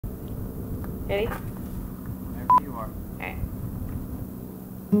Ready? Whenever you are. Okay.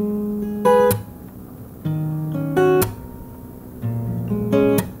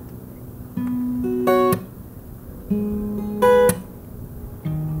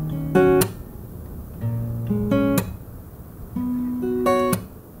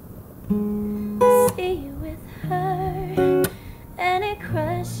 See you with her, and it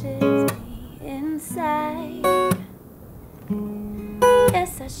crushes me inside.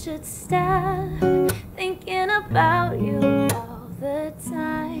 Guess I should stop thinking about you all the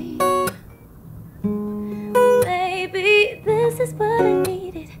time. Maybe this is what I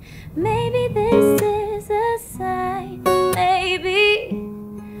needed. Maybe this is a sign. Maybe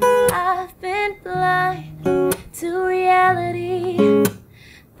I've been blind to reality.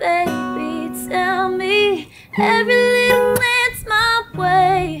 Baby, tell me every little glance my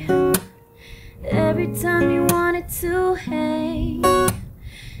way. Every time you wanted to hang,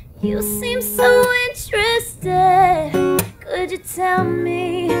 you seem so interested. Could you tell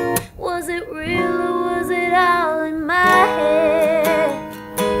me, was it real or was it all in my head?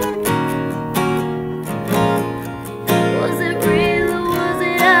 Was it real or was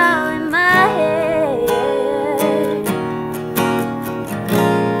it all in my head?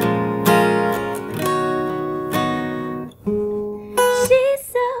 She's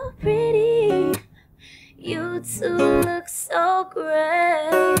so pretty, you two look so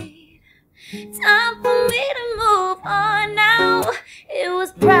great. Time for me to move on now. It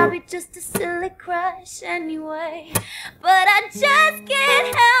was probably just a silly crush anyway, but I just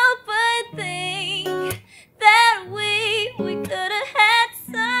can't help but think that we could have had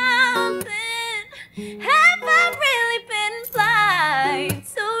something. Have I really been blind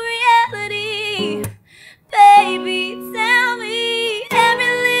to reality? Baby, tell me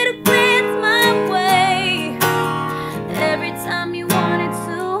every little glance my way. Every time you wanted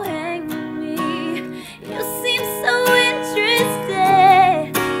to hang with me, you seem so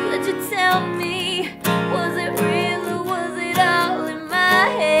interested. Could you tell me, was it real or was it all in my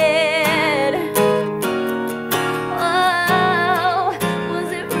head? Oh, was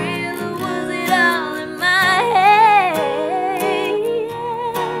it real or was it all in my head?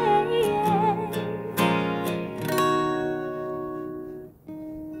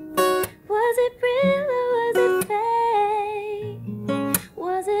 Was it real or was it fake?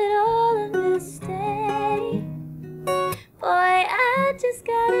 Was it all a mistake? Boy, I just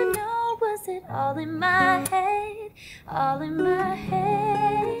gotta know, was it all in my head? All in my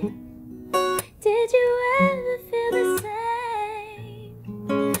head? Did you ever feel the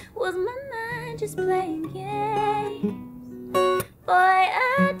same? Was my mind just playing games? Boy,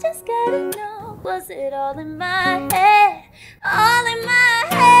 I just gotta know, was it all in my head? All in my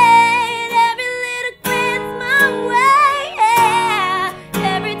head, every little glance my way, yeah.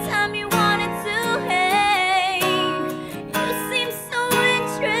 Every time you wanted to hang, you seem so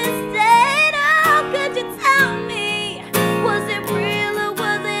interested. Oh, could you tell me, was it real or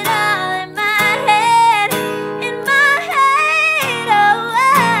was it all in my head? In my head, oh,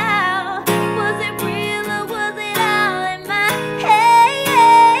 wow. Was it real or was it all in my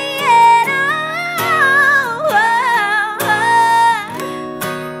head? Oh, oh, oh,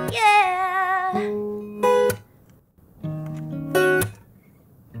 yeah.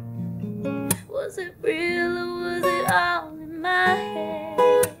 Was it real or was it all in my head?